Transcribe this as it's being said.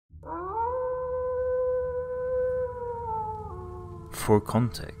For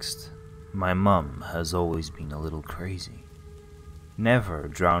context, my mum has always been a little crazy. Never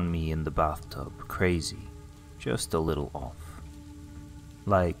drowned me in the bathtub crazy, just a little off.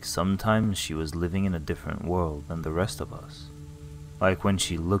 Like sometimes she was living in a different world than the rest of us. Like when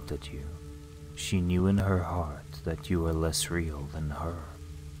she looked at you, she knew in her heart that you were less real than her.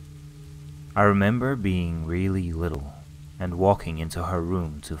 I remember being really little and walking into her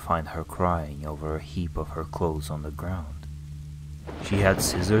room to find her crying over a heap of her clothes on the ground. She had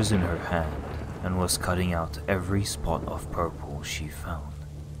scissors in her hand and was cutting out every spot of purple she found.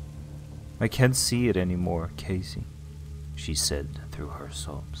 "I can't see it anymore, Casey," she said through her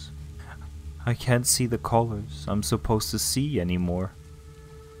sobs. "I can't see the colors I'm supposed to see anymore."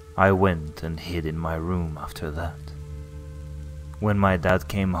 I went and hid in my room after that. When my dad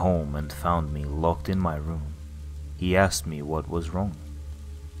came home and found me locked in my room, he asked me what was wrong.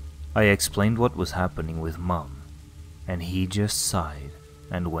 I explained what was happening with Mum, and he just sighed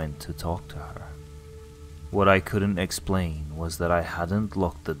and went to talk to her. What I couldn't explain was that I hadn't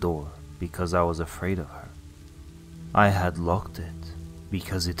locked the door because I was afraid of her. I had locked it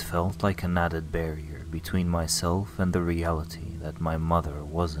because it felt like an added barrier between myself and the reality that my mother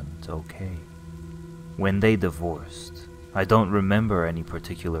wasn't okay. When they divorced, I don't remember any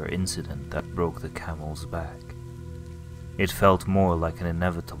particular incident that broke the camel's back. It felt more like an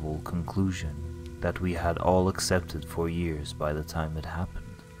inevitable conclusion that we had all accepted for years by the time it happened.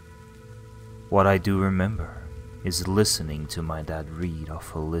 What I do remember is listening to my dad read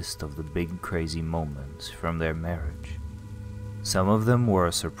off a list of the big crazy moments from their marriage. Some of them were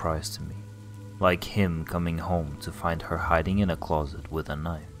a surprise to me, like him coming home to find her hiding in a closet with a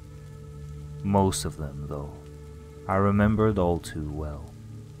knife. Most of them, though, I remembered all too well.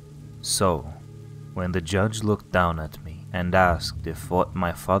 So, when the judge looked down at me and asked if what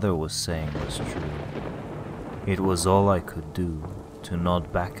my father was saying was true, it was all I could do to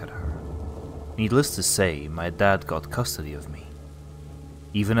nod back at her. Needless to say, my dad got custody of me.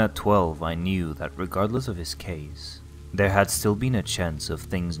 Even at 12, I knew that regardless of his case, there had still been a chance of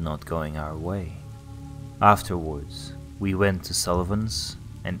things not going our way. Afterwards, we went to Sullivan's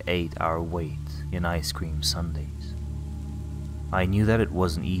and ate our weight in ice cream sundaes. I knew that it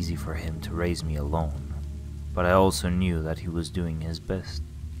wasn't easy for him to raise me alone, but I also knew that he was doing his best.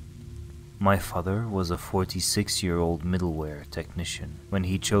 My father was a 46-year-old middleware technician when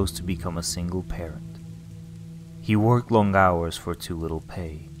he chose to become a single parent. He worked long hours for too little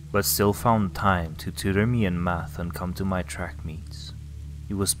pay, but still found time to tutor me in math and come to my track meets.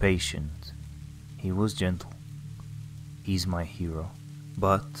 He was patient. He was gentle. He's my hero.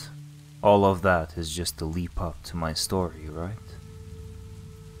 But all of that is just a leap up to my story, right?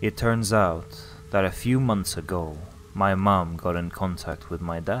 It turns out that a few months ago, my mom got in contact with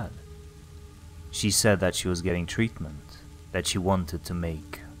my dad. She said that she was getting treatment, that she wanted to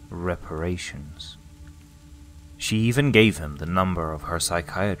make reparations. She even gave him the number of her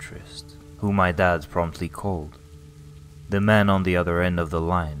psychiatrist, who my dad promptly called. The man on the other end of the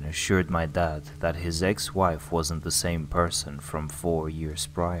line assured my dad that his ex-wife wasn't the same person from 4 years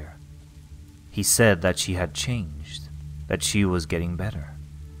prior. He said that she had changed, that she was getting better.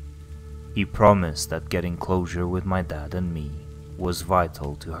 He promised that getting closure with my dad and me was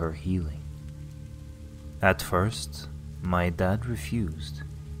vital to her healing. At first, my dad refused.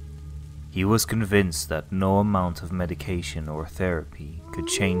 He was convinced that no amount of medication or therapy could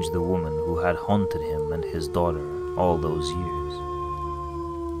change the woman who had haunted him and his daughter all those years.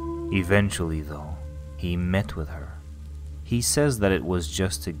 Eventually, though, he met with her. He says that it was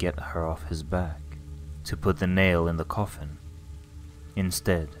just to get her off his back, to put the nail in the coffin.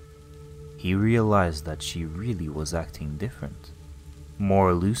 Instead, he realized that she really was acting different,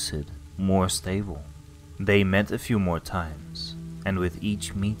 more lucid, more stable. They met a few more times, and with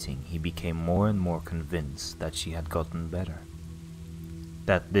each meeting he became more and more convinced that she had gotten better,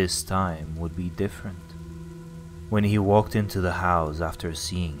 that this time would be different. When he walked into the house after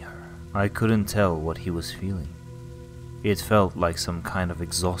seeing her, I couldn't tell what he was feeling. It felt like some kind of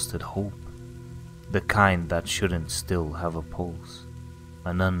exhausted hope, the kind that shouldn't still have a pulse,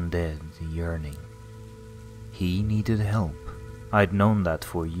 an undead yearning. He needed help. I'd known that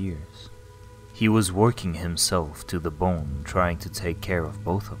for years. He was working himself to the bone trying to take care of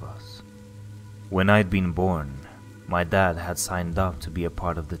both of us. When I'd been born, my dad had signed up to be a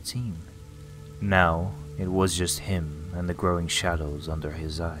part of the team. Now, it was just him and the growing shadows under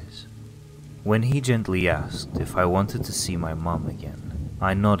his eyes. When he gently asked if I wanted to see my mom again,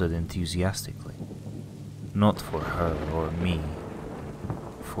 I nodded enthusiastically. Not for her or me,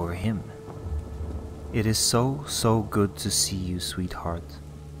 for him. "It is so good to see you, sweetheart."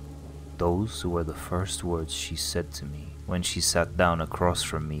 Those were the first words she said to me when she sat down across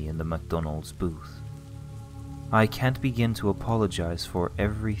from me in the McDonald's booth. I can't begin to apologize for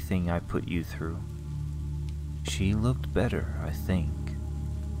everything I put you through. She looked better, I think.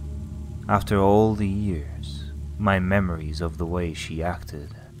 After all the years, my memories of the way she acted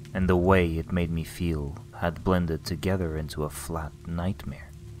and the way it made me feel had blended together into a flat nightmare.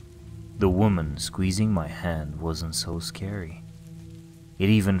 The woman squeezing my hand wasn't so scary. It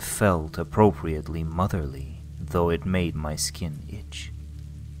even felt appropriately motherly, though it made my skin itch.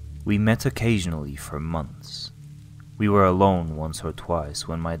 We met occasionally for months. We were alone once or twice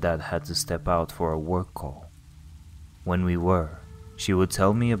when my dad had to step out for a work call. When we were, she would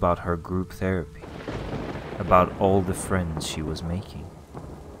tell me about her group therapy, about all the friends she was making.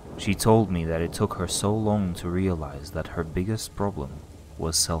 She told me that it took her so long to realize that her biggest problem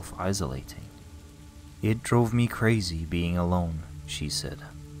was self-isolating. It drove me crazy being alone, she said.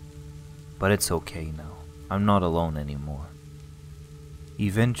 But it's okay now. I'm not alone anymore.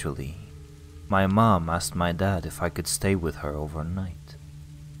 Eventually, my mom asked my dad if I could stay with her overnight.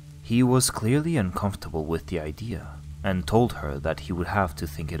 He was clearly uncomfortable with the idea and told her that he would have to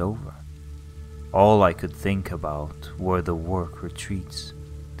think it over. All I could think about were the work retreats,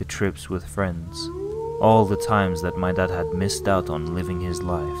 the trips with friends, all the times that my dad had missed out on living his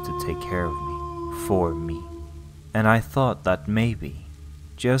life to take care of me, for me. And I thought that maybe,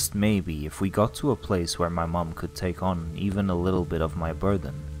 just maybe, if we got to a place where my mom could take on even a little bit of my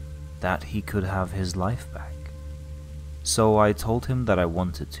burden, that he could have his life back. So I told him that I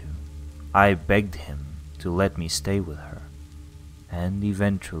wanted to. I begged him to let me stay with her, and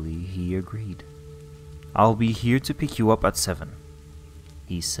eventually he agreed. "I'll be here to pick you up at 7,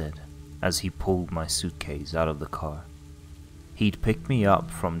 he said as he pulled my suitcase out of the car. He'd picked me up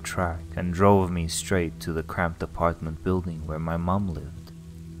from track and drove me straight to the cramped apartment building where my mom lived.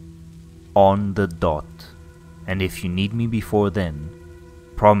 "On the dot, and if you need me before then,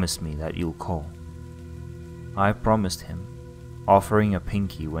 promise me that you'll call." I promised him, offering a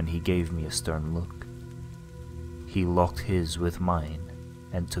pinky when he gave me a stern look. He locked his with mine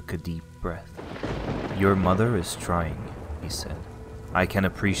and took a deep breath. "Your mother is trying," he said. "I can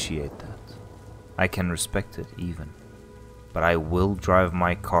appreciate that. I can respect it even. But I will drive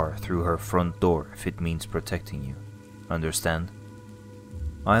my car through her front door if it means protecting you. Understand?"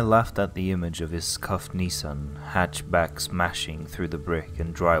 I laughed at the image of his scuffed Nissan hatchback smashing through the brick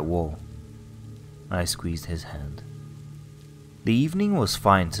and dry wall. I squeezed his hand. The evening was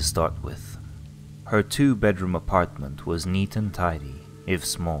fine to start with. Her 2-bedroom apartment was neat and tidy, if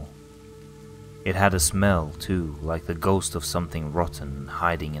small. It had a smell, too, like the ghost of something rotten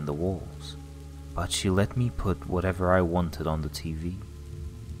hiding in the walls. But she let me put whatever I wanted on the TV.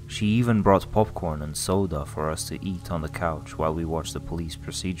 She even brought popcorn and soda for us to eat on the couch while we watched the police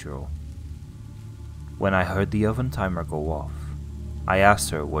procedural. When I heard the oven timer go off, I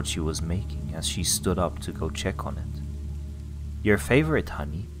asked her what she was making as she stood up to go check on it. "Your favorite,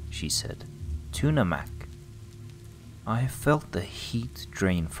 honey," she said. "Tuna mac." I felt the heat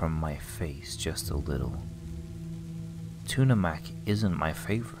drain from my face just a little. Tuna mac isn't my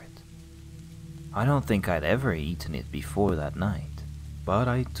favorite. I don't think I'd ever eaten it before that night, but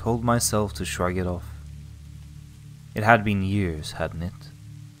I told myself to shrug it off. It had been years, hadn't it?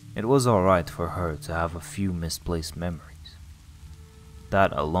 It was alright for her to have a few misplaced memories.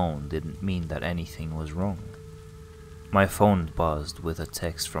 That alone didn't mean that anything was wrong. My phone buzzed with a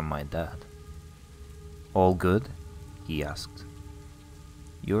text from my dad. "All good?" he asked.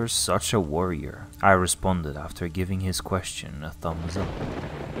 "You're such a warrior," I responded after giving his question a thumbs up.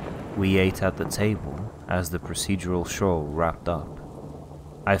 We ate at the table as the procedural show wrapped up.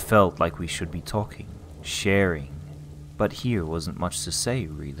 I felt like we should be talking, sharing, but here wasn't much to say,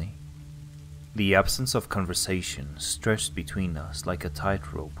 really. The absence of conversation stretched between us like a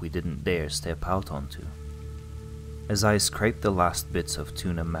tightrope we didn't dare step out onto. As I scraped the last bits of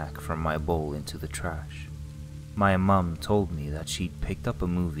tuna mac from my bowl into the trash, my mom told me that she'd picked up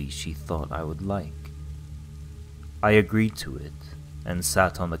a movie she thought I would like. I agreed to it and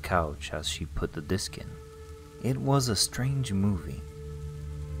sat on the couch as she put the disc in. It was a strange movie.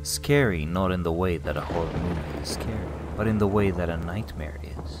 Scary not in the way that a horror movie is scary, but in the way that a nightmare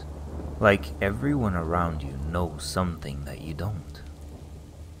is. Like everyone around you knows something that you don't.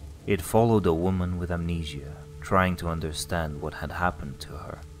 It followed a woman with amnesia, trying to understand what had happened to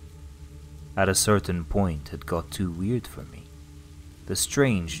her. At a certain point, it got too weird for me. The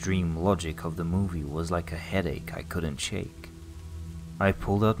strange dream logic of the movie was like a headache I couldn't shake. I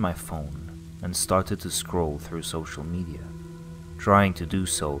pulled out my phone and started to scroll through social media, trying to do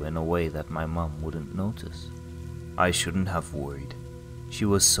so in a way that my mom wouldn't notice. I shouldn't have worried. She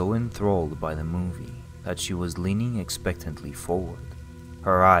was so enthralled by the movie that she was leaning expectantly forward,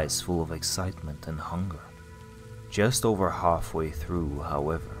 her eyes full of excitement and hunger. Just over halfway through,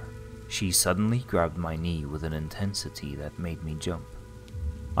 however, she suddenly grabbed my knee with an intensity that made me jump.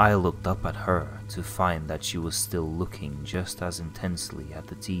 I looked up at her to find that she was still looking just as intensely at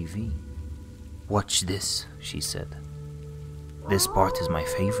the TV. "Watch this," she said. "This part is my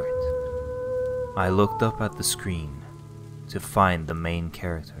favorite." I looked up at the screen to find the main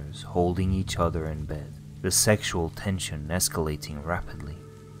characters holding each other in bed, the sexual tension escalating rapidly.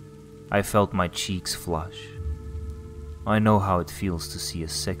 I felt my cheeks flush. I know how it feels to see a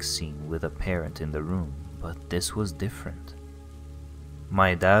sex scene with a parent in the room, but this was different.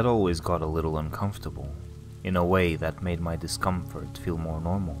 My dad always got a little uncomfortable, in a way that made my discomfort feel more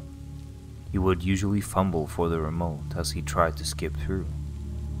normal. He would usually fumble for the remote as he tried to skip through.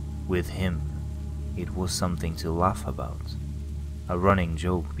 With him, it was something to laugh about, a running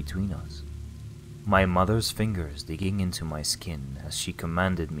joke between us. My mother's fingers digging into my skin as she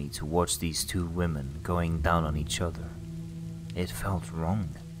commanded me to watch these two women going down on each other. It felt wrong.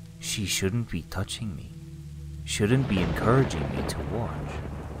 She shouldn't be touching me, shouldn't be encouraging me to watch.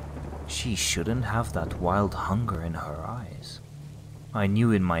 She shouldn't have that wild hunger in her eyes. I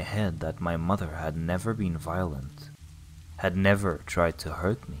knew in my head that my mother had never been violent, had never tried to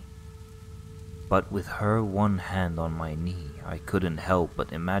hurt me. But with her one hand on my knee, I couldn't help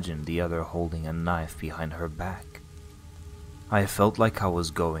but imagine the other holding a knife behind her back. I felt like I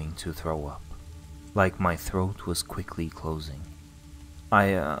was going to throw up, like my throat was quickly closing.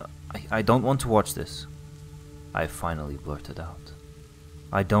 I don't want to watch this," I finally blurted out.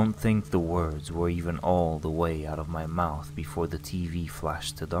 I don't think the words were even all the way out of my mouth before the TV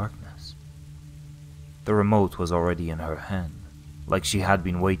flashed to darkness. The remote was already in her hand, like she had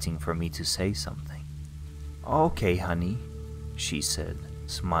been waiting for me to say something. "Okay, honey," she said,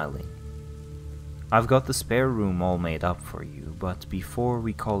 smiling. "I've got the spare room all made up for you, but before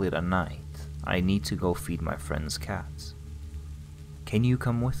we call it a night, I need to go feed my friend's cats. Can you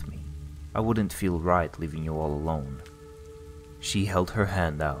come with me? I wouldn't feel right leaving you all alone." She held her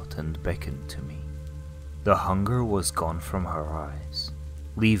hand out and beckoned to me. The hunger was gone from her eyes,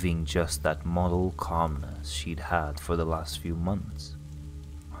 leaving just that model calmness she'd had for the last few months.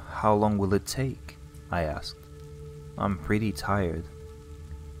 "How long will it take?" I asked. "I'm pretty tired."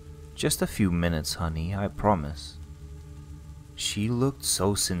 "Just a few minutes, honey, I promise." She looked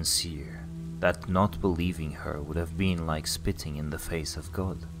so sincere that not believing her would have been like spitting in the face of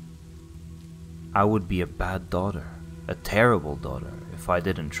God. I would be a bad daughter, a terrible daughter, if I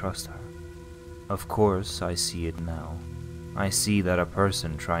didn't trust her. Of course, I see it now. I see that a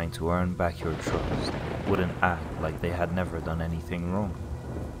person trying to earn back your trust wouldn't act like they had never done anything wrong.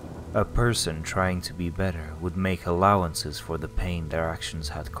 A person trying to be better would make allowances for the pain their actions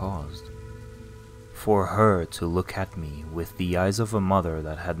had caused. For her to look at me with the eyes of a mother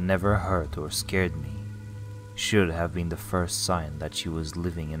that had never hurt or scared me should have been the first sign that she was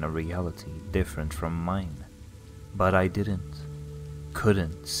living in a reality different from mine. But I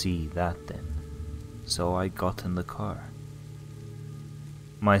couldn't see that then, so I got in the car.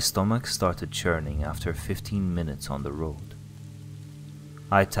 My stomach started churning after 15 minutes on the road.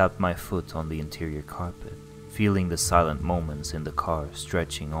 I tapped my foot on the interior carpet, feeling the silent moments in the car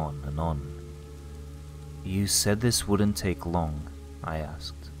stretching on and on. "You said this wouldn't take long," I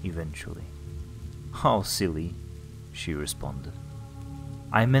asked, eventually. "Oh, silly," she responded.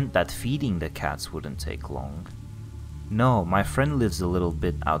 "I meant that feeding the cats wouldn't take long. No, my friend lives a little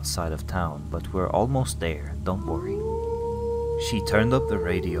bit outside of town, but we're almost there, don't worry." She turned up the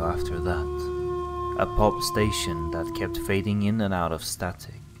radio after that, a pop station that kept fading in and out of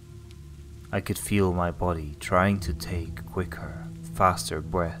static. I could feel my body trying to take quicker, faster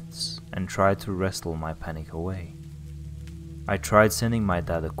breaths and try to wrestle my panic away. I tried sending my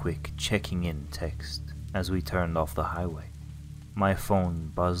dad a quick checking in text as we turned off the highway. My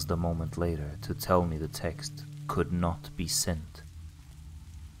phone buzzed a moment later to tell me the text could not be sent.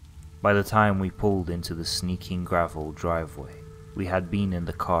 By the time we pulled into the sneaking gravel driveway, we had been in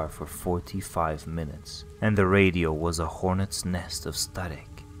the car for 45 minutes, and the radio was a hornet's nest of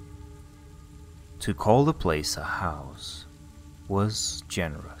static. To call the place a house was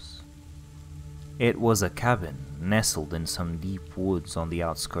generous. It was a cabin nestled in some deep woods on the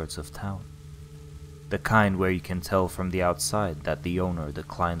outskirts of town. The kind where you can tell from the outside that the owner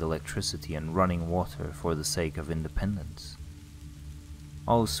declined electricity and running water for the sake of independence.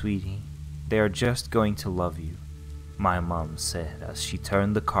 "Oh, sweetie, they are just going to love you," my mom said as she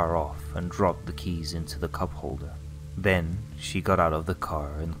turned the car off and dropped the keys into the cup holder. Then she got out of the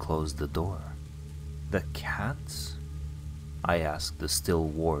car and closed the door. The cats? I asked the still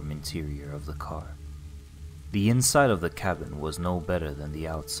warm interior of the car. The inside of the cabin was no better than the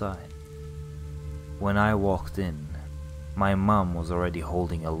outside. When I walked in, my mom was already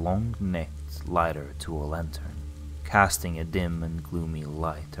holding a long-necked lighter to a lantern, casting a dim and gloomy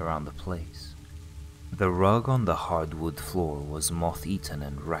light around the place. The rug on the hardwood floor was moth-eaten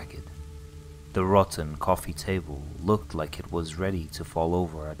and ragged. The rotten coffee table looked like it was ready to fall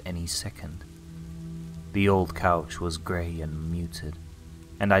over at any second. The old couch was grey and muted,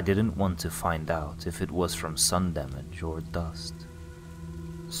 and I didn't want to find out if it was from sun damage or dust.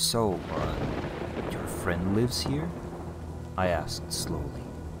 "So, your friend lives here?" I asked slowly.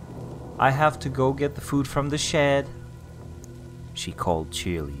 "I have to go get the food from the shed," she called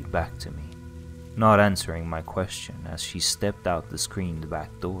cheerily back to me, not answering my question as she stepped out the screened back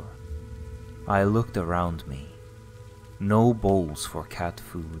door. I looked around me. No bowls for cat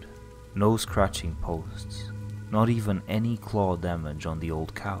food, no scratching posts, not even any claw damage on the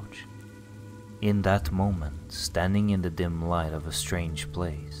old couch. In that moment, standing in the dim light of a strange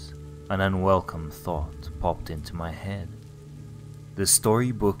place, an unwelcome thought popped into my head. The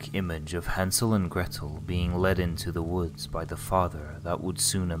storybook image of Hansel and Gretel being led into the woods by the father that would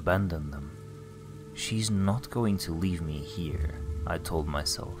soon abandon them. She's not going to leave me here, I told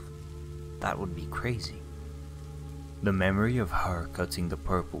myself. That would be crazy. The memory of her cutting the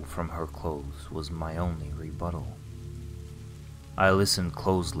purple from her clothes was my only rebuttal. I listened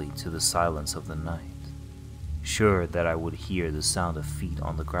closely to the silence of the night, sure that I would hear the sound of feet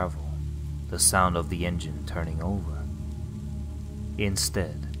on the gravel, the sound of the engine turning over.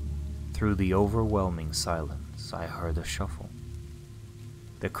 Instead, through the overwhelming silence, I heard a shuffle.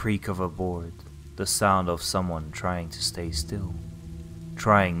 The creak of a board, the sound of someone trying to stay still,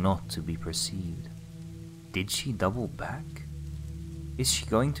 trying not to be perceived. Did she double back? Is she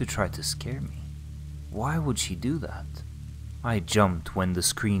going to try to scare me? Why would she do that? I jumped when the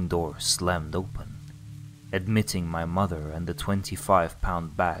screen door slammed open, admitting my mother and the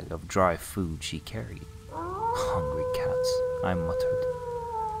 25-pound bag of dry food she carried. "Hungry cats," I muttered.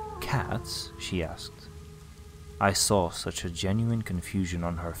 "Cats?" she asked. I saw such a genuine confusion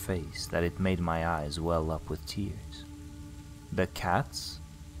on her face that it made my eyes well up with tears. "The cats?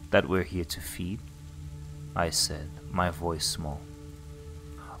 That we're here to feed?" I said, my voice small.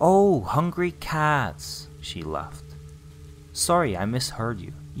 "Oh, hungry cats," she laughed. "Sorry, I misheard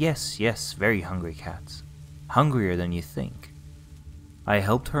you. Yes, very hungry cats. Hungrier than you think." I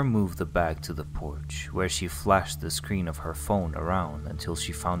helped her move the bag to the porch, where she flashed the screen of her phone around until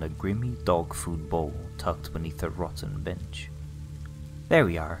she found a grimy dog food bowl tucked beneath a rotten bench. "There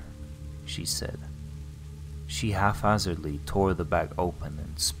we are," she said. She haphazardly tore the bag open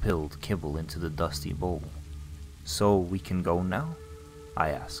and spilled kibble into the dusty bowl. "So we can go now?" I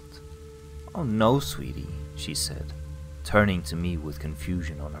asked. "Oh no, sweetie," she said, turning to me with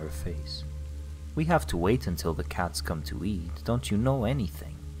confusion on her face. "We have to wait until the cats come to eat. Don't you know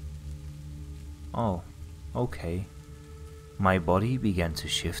anything?" "Oh, okay." My body began to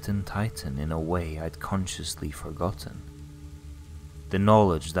shift and tighten in a way I'd consciously forgotten. The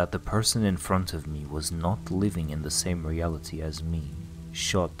knowledge that the person in front of me was not living in the same reality as me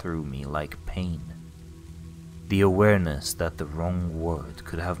shot through me like pain. The awareness that the wrong word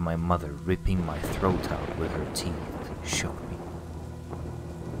could have my mother ripping my throat out with her teeth shook me.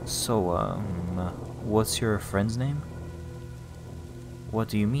 "So, what's your friend's name?" "What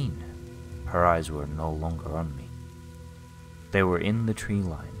do you mean?" Her eyes were no longer on me. They were in the tree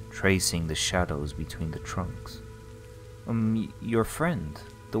line, tracing the shadows between the trunks. Your friend,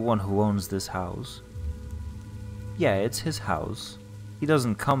 the one who owns this house." "Yeah, it's his house. He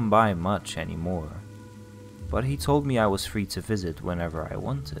doesn't come by much anymore. But he told me I was free to visit whenever I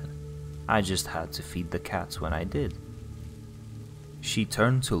wanted. I just had to feed the cats when I did." She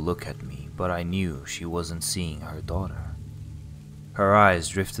turned to look at me, but I knew she wasn't seeing her daughter. Her eyes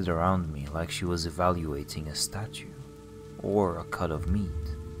drifted around me like she was evaluating a statue, or a cut of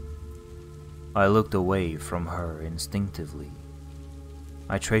meat. I looked away from her instinctively.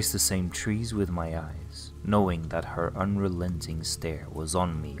 I traced the same trees with my eyes, knowing that her unrelenting stare was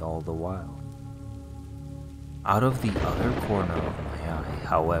on me all the while. Out of the other corner of my eye,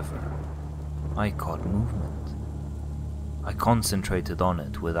 however, I caught movement. I concentrated on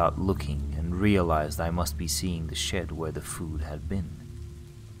it without looking and realized I must be seeing the shed where the food had been.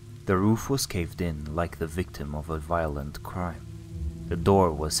 The roof was caved in like the victim of a violent crime. The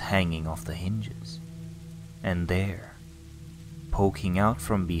door was hanging off the hinges. And there, poking out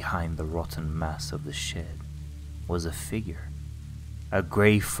from behind the rotten mass of the shed, was a figure. A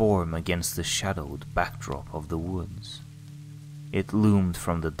grey form against the shadowed backdrop of the woods. It loomed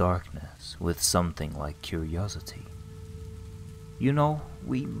from the darkness with something like curiosity. "You know,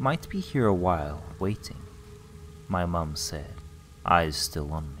 we might be here a while, waiting," my mum said, eyes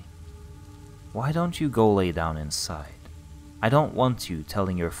still on me. "Why don't you go lay down inside? I don't want you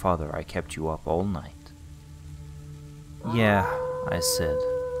telling your father I kept you up all night." "Yeah," I said.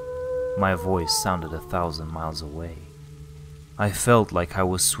 My voice sounded 1,000 miles away. I felt like I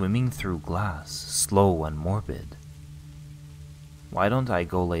was swimming through glass, slow and morbid. "Why don't I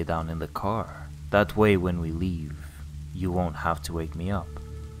go lay down in the car? That way when we leave, you won't have to wake me up."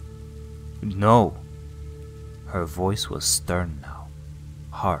 "No." Her voice was stern now,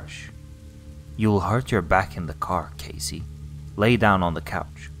 harsh. "You'll hurt your back in the car, Casey. Lay down on the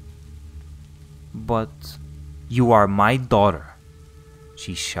couch." "But you are my daughter,"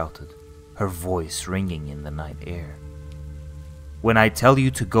 she shouted, her voice ringing in the night air. "When I tell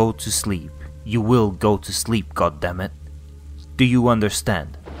you to go to sleep, you will go to sleep, goddammit. Do you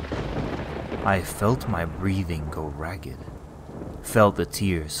understand?" I felt my breathing go ragged, felt the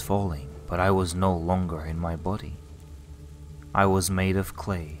tears falling, but I was no longer in my body. I was made of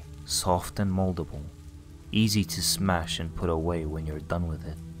clay, soft and moldable, easy to smash and put away when you're done with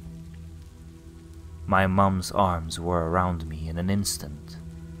it. My mum's arms were around me in an instant.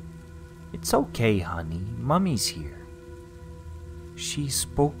 "It's okay, honey, Mummy's here." She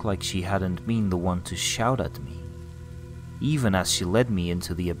spoke like she hadn't been the one to shout at me, even as she led me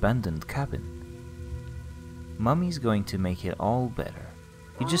into the abandoned cabin. "Mummy's going to make it all better.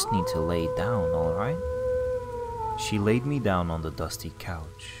 You just need to lay down, alright?" She laid me down on the dusty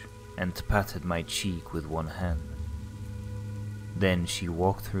couch and patted my cheek with one hand. Then she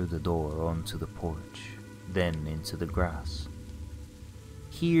walked through the door onto the porch, then into the grass.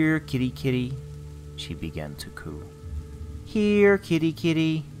 "Here, kitty kitty," she began to coo. "Here, kitty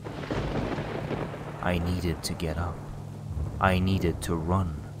kitty." I needed to get up. I needed to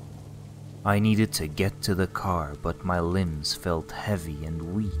run. I needed to get to the car, but my limbs felt heavy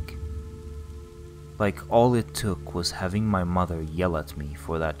and weak. Like all it took was having my mother yell at me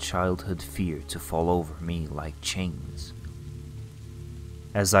for that childhood fear to fall over me like chains.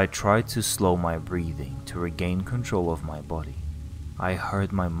 As I tried to slow my breathing to regain control of my body, I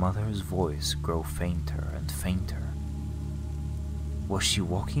heard my mother's voice grow fainter and fainter. Was she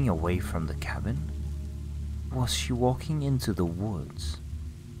walking away from the cabin? Was she walking into the woods?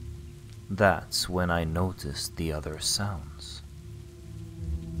 That's when I noticed the other sounds.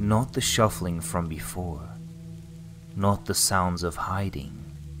 Not the shuffling from before, not the sounds of hiding,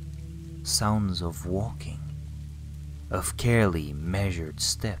 sounds of walking, of carefully measured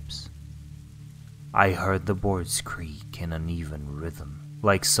steps. I heard the boards creak in an even rhythm,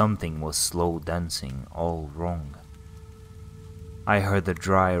 like something was slow dancing all wrong. I heard the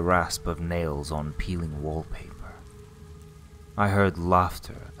dry rasp of nails on peeling wallpaper. I heard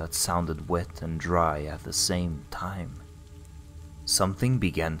laughter that sounded wet and dry at the same time. Something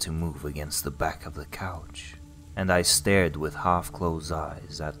began to move against the back of the couch, and I stared with half-closed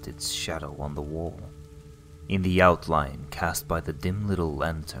eyes at its shadow on the wall. In the outline cast by the dim little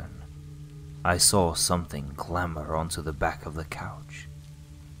lantern, I saw something clamber onto the back of the couch.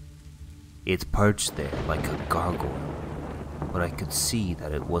 It perched there like a gargoyle, but I could see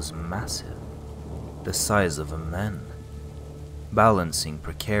that it was massive, the size of a man, balancing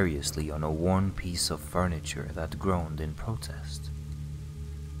precariously on a worn piece of furniture that groaned in protest.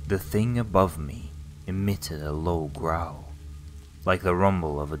 The thing above me emitted a low growl, like the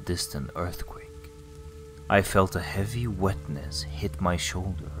rumble of a distant earthquake. I felt a heavy wetness hit my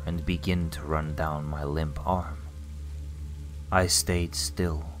shoulder and begin to run down my limp arm. I stayed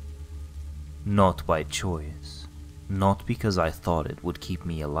still, not by choice, not because I thought it would keep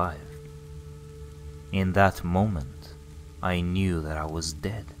me alive. In that moment, I knew that I was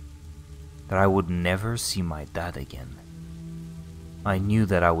dead, that I would never see my dad again. I knew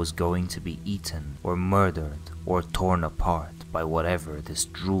that I was going to be eaten or murdered or torn apart by whatever this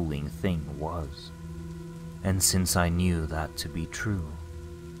drooling thing was. And since I knew that to be true,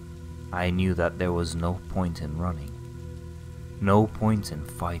 I knew that there was no point in running, no point in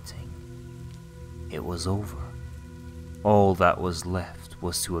fighting. It was over. All that was left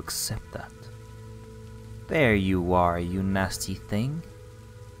was to accept that. "There you are, you nasty thing."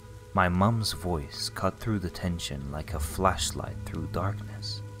 My mum's voice cut through the tension like a flashlight through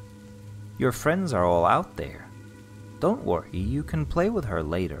darkness. "Your friends are all out there. Don't worry, you can play with her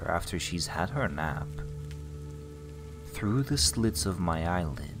later after she's had her nap." Through the slits of my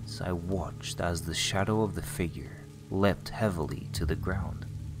eyelids, I watched as the shadow of the figure leapt heavily to the ground.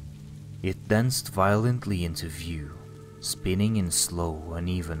 It danced violently into view, spinning in slow,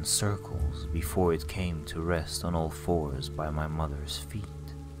 uneven circles before it came to rest on all fours by my mother's feet.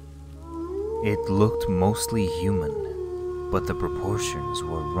 It looked mostly human, but the proportions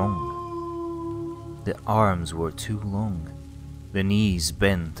were wrong. The arms were too long, the knees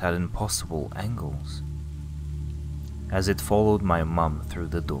bent at impossible angles. As it followed my mum through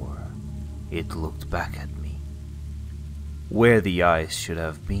the door, it looked back at me. Where the eyes should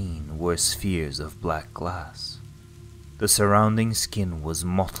have been were spheres of black glass. The surrounding skin was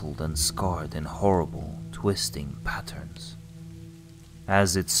mottled and scarred in horrible, twisting patterns.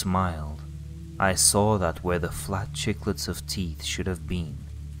 As it smiled, I saw that where the flat chiclets of teeth should have been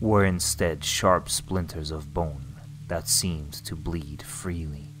were instead sharp splinters of bone that seemed to bleed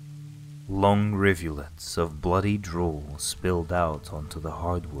freely. Long rivulets of bloody drool spilled out onto the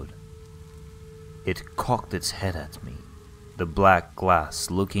hardwood. It cocked its head at me, the black glass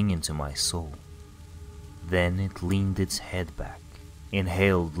looking into my soul. Then it leaned its head back,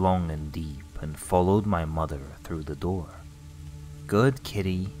 inhaled long and deep, and followed my mother through the door. "Good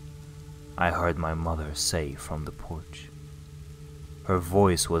kitty," I heard my mother say from the porch. Her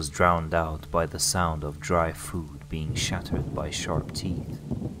voice was drowned out by the sound of dry food being shattered by sharp teeth.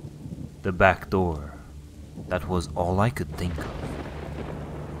 The back door, that was all I could think of.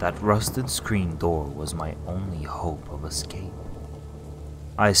 That rusted screen door was my only hope of escape.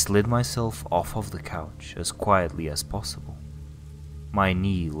 I slid myself off of the couch as quietly as possible, my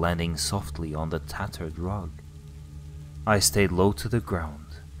knee landing softly on the tattered rug. I stayed low to the ground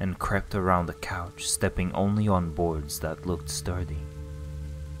and crept around the couch, stepping only on boards that looked sturdy.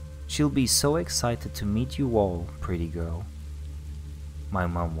 "She'll be so excited to meet you all, pretty girl." My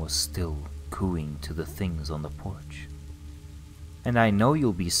mum was still cooing to the things on the porch. "And I know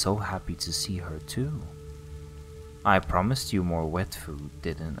you'll be so happy to see her too. I promised you more wet food,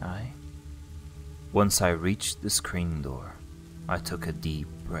 didn't I?" Once I reached the screen door, I took a deep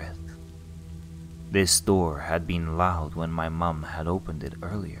breath. This door had been loud when my mum had opened it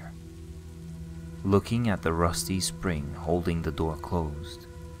earlier. Looking at the rusty spring holding the door closed,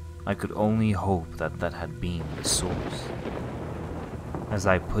 I could only hope that that had been the source. As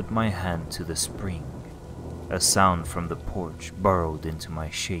I put my hand to the spring, a sound from the porch burrowed into my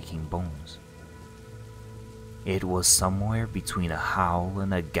shaking bones. It was somewhere between a howl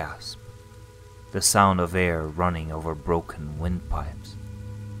and a gasp, the sound of air running over broken windpipes,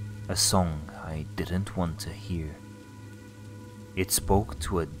 a song I didn't want to hear. It spoke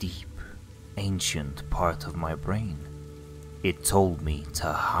to a deep, ancient part of my brain. It told me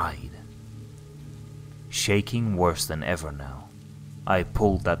to hide. Shaking worse than ever now, I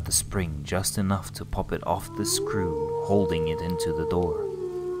pulled at the spring just enough to pop it off the screw holding it into the door.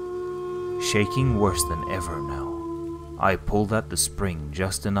 Shaking worse than ever now, I pulled at the spring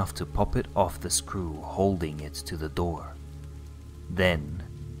just enough to pop it off the screw holding it to the door. Then,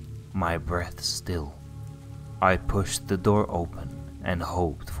 my breath still, I pushed the door open and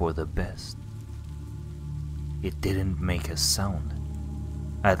hoped for the best. It didn't make a sound,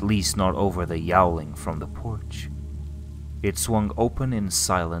 at least not over the yowling from the porch. It swung open in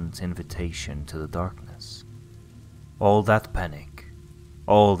silent invitation to the darkness. All that panic,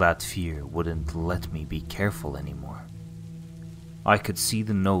 all that fear wouldn't let me be careful anymore. I could see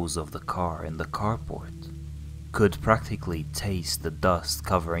the nose of the car in the carport, could practically taste the dust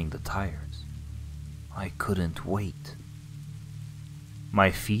covering the tires. I couldn't wait. My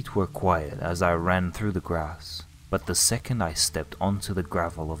feet were quiet as I ran through the grass, but the second I stepped onto the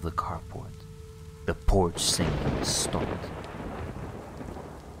gravel of the carport, the porch singing stopped.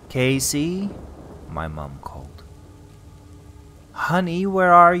 "Casey?" my mum called. "Honey,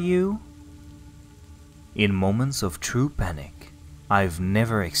 where are you?" In moments of true panic, I've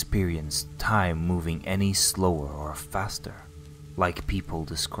never experienced time moving any slower or faster, like people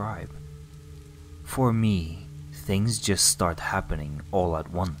describe. For me, things just start happening all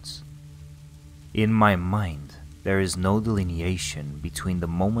at once. In my mind, there is no delineation between the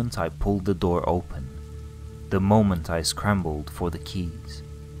moment I pulled the door open, the moment I scrambled for the keys,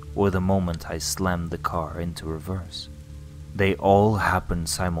 or the moment I slammed the car into reverse. They all happened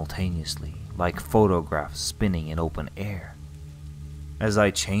simultaneously, like photographs spinning in open air. As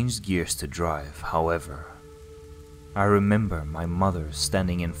I changed gears to drive, however, I remember my mother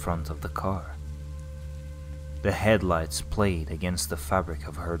standing in front of the car. The headlights played against the fabric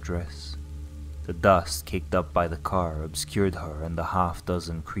of her dress. The dust kicked up by the car obscured her and the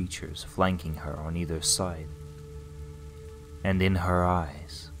half-dozen creatures flanking her on either side. And in her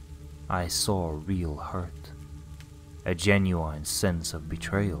eyes, I saw real hurt, a genuine sense of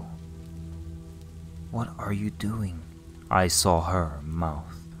betrayal. "What are you doing?" I saw her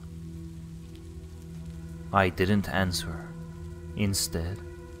mouth. I didn't answer. Instead,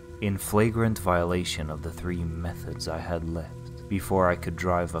 in flagrant violation of the 3 methods I had left before I could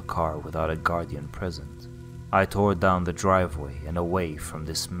drive a car without a guardian present, I tore down the driveway and away from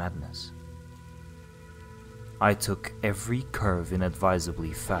this madness. I took every curve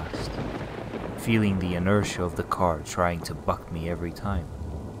inadvisably fast, feeling the inertia of the car trying to buck me every time.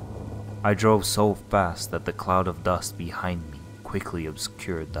 I drove so fast that the cloud of dust behind me quickly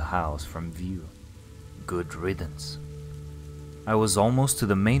obscured the house from view. Good riddance. I was almost to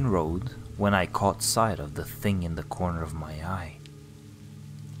the main road when I caught sight of the thing in the corner of my eye.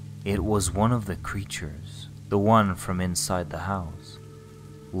 It was one of the creatures, the one from inside the house,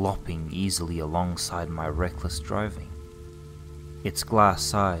 lopping easily alongside my reckless driving. Its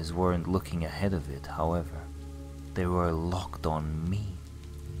glass eyes weren't looking ahead of it, however. They were locked on me.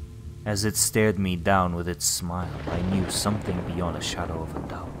 As it stared me down with its smile, I knew something beyond a shadow of a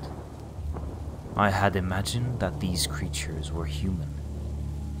doubt. I had imagined that these creatures were human,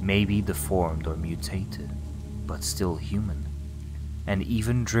 maybe deformed or mutated, but still human. And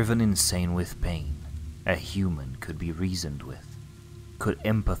even driven insane with pain, a human could be reasoned with, could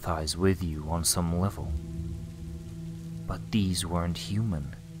empathize with you on some level. But these weren't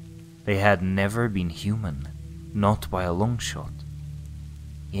human. They had never been human, not by a long shot.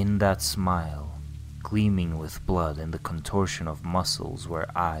 In that smile, gleaming with blood and the contortion of muscles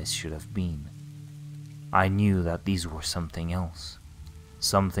where eyes should have been, I knew that these were something else,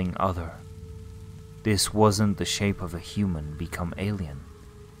 something other. This wasn't the shape of a human become alien,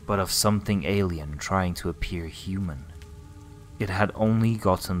 but of something alien trying to appear human. It had only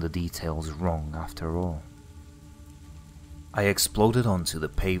gotten the details wrong after all. I exploded onto the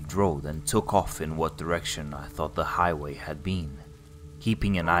paved road and took off in what direction I thought the highway had been,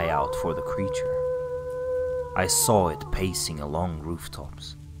 keeping an eye out for the creature. I saw it pacing along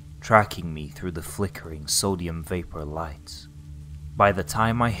rooftops, tracking me through the flickering sodium vapor lights. By the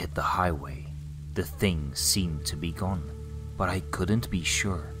time I hit the highway, the thing seemed to be gone, but I couldn't be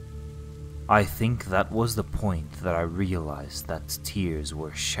sure. I think that was the point that I realized that tears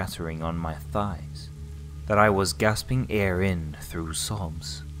were shattering on my thighs, that I was gasping air in through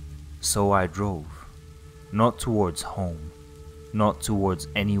sobs. So I drove, not towards home, not towards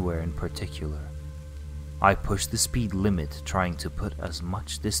anywhere in particular. I pushed the speed limit, trying to put as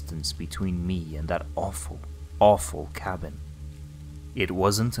much distance between me and that awful, awful cabin. It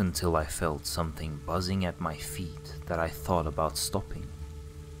wasn't until I felt something buzzing at my feet that I thought about stopping.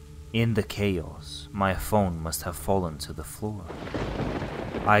 In the chaos, my phone must have fallen to the floor.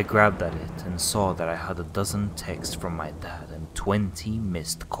 I grabbed at it and saw that I had a dozen texts from my dad and 20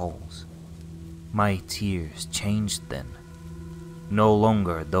 missed calls. My tears changed then. No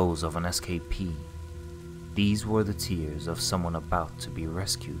longer those of an escapee. These were the tears of someone about to be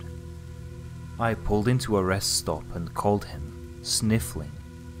rescued. I pulled into a rest stop and called him, sniffling.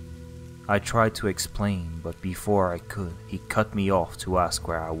 I tried to explain, but before I could, he cut me off to ask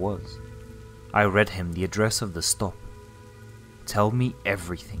where I was. I read him the address of the stop. "Tell me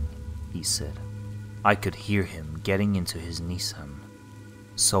everything," he said. I could hear him getting into his Nissan.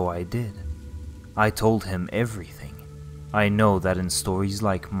 So I did. I told him everything. I know that in stories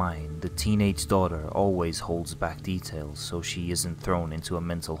like mine, the teenage daughter always holds back details so she isn't thrown into a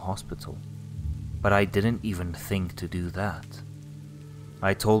mental hospital. But I didn't even think to do that.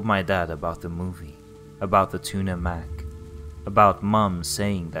 I told my dad about the movie, about the tuna mac, about Mom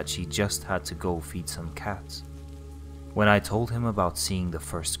saying that she just had to go feed some cats. When I told him about seeing the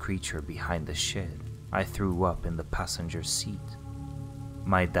first creature behind the shed, I threw up in the passenger seat.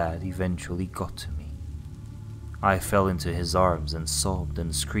 My dad eventually got to me. I fell into his arms and sobbed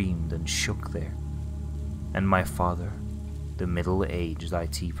and screamed and shook there. And my father, the middle-aged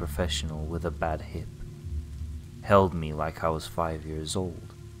IT professional with a bad hip, held me like I was 5 years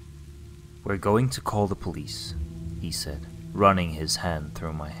old. "We're going to call the police," he said, running his hand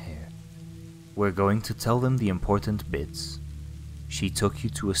through my hair. "We're going to tell them the important bits. She took you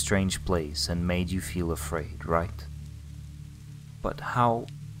to a strange place and made you feel afraid, right? But how?"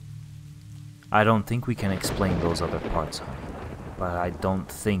 "I don't think we can explain those other parts, honey, but I don't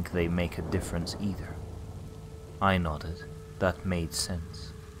think they make a difference either." I nodded. That made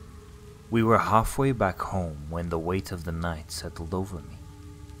sense. We were halfway back home when the weight of the night settled over me.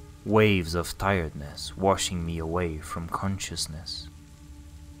 Waves of tiredness washing me away from consciousness.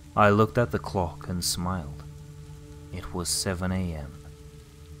 I looked at the clock and smiled. It was 7 a.m.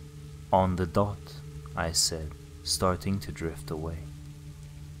 "On the dot," I said, starting to drift away.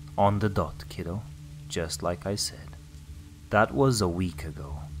 "On the dot, kiddo, just like I said." That was a week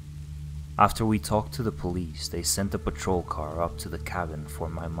ago. After we talked to the police, they sent a patrol car up to the cabin for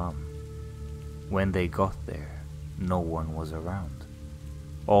my mom. When they got there, no one was around.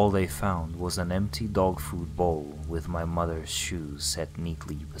 All they found was an empty dog food bowl with my mother's shoes set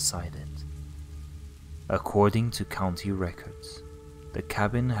neatly beside it. According to county records, the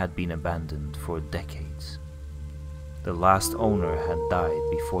cabin had been abandoned for decades. The last owner had died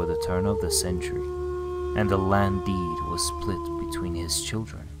before the turn of the century, and the land deed was split between his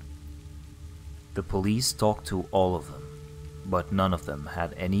children. The police talked to all of them, but none of them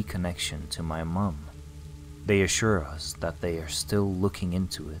had any connection to my mom. They assure us that they are still looking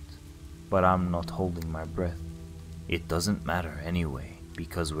into it, but I'm not holding my breath. It doesn't matter anyway,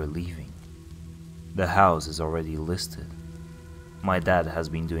 because we're leaving. The house is already listed. My dad has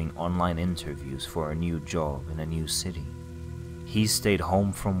been doing online interviews for a new job in a new city. He stayed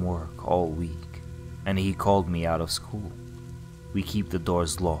home from work all week, and he called me out of school. We keep the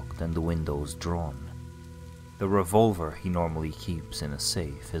doors locked and the windows drawn. The revolver he normally keeps in a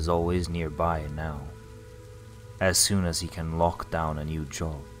safe is always nearby now. As soon as he can lock down a new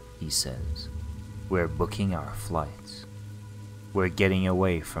job, he says, we're booking our flights. We're getting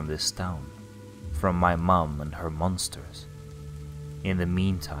away from this town, from my mom and her monsters. In the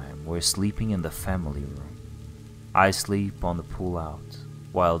meantime, we're sleeping in the family room. I sleep on the pull-out,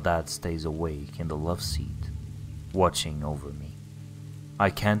 while Dad stays awake in the love seat, watching over me. I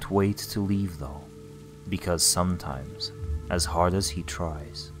can't wait to leave though, because sometimes, as hard as he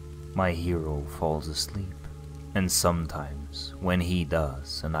tries, my hero falls asleep. And sometimes, when he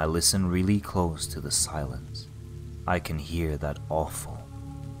does and I listen really close to the silence, I can hear that awful,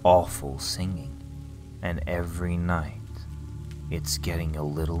 awful singing. And every night, it's getting a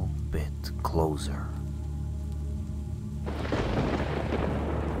little bit closer.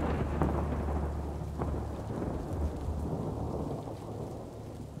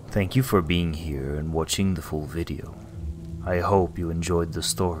 Thank you for being here and watching the full video. I hope you enjoyed the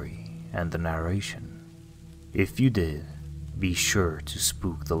story and the narration. If you did, be sure to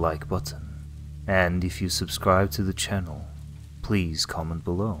spook the like button. And if you subscribe to the channel, please comment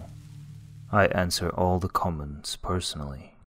below. I answer all the comments personally.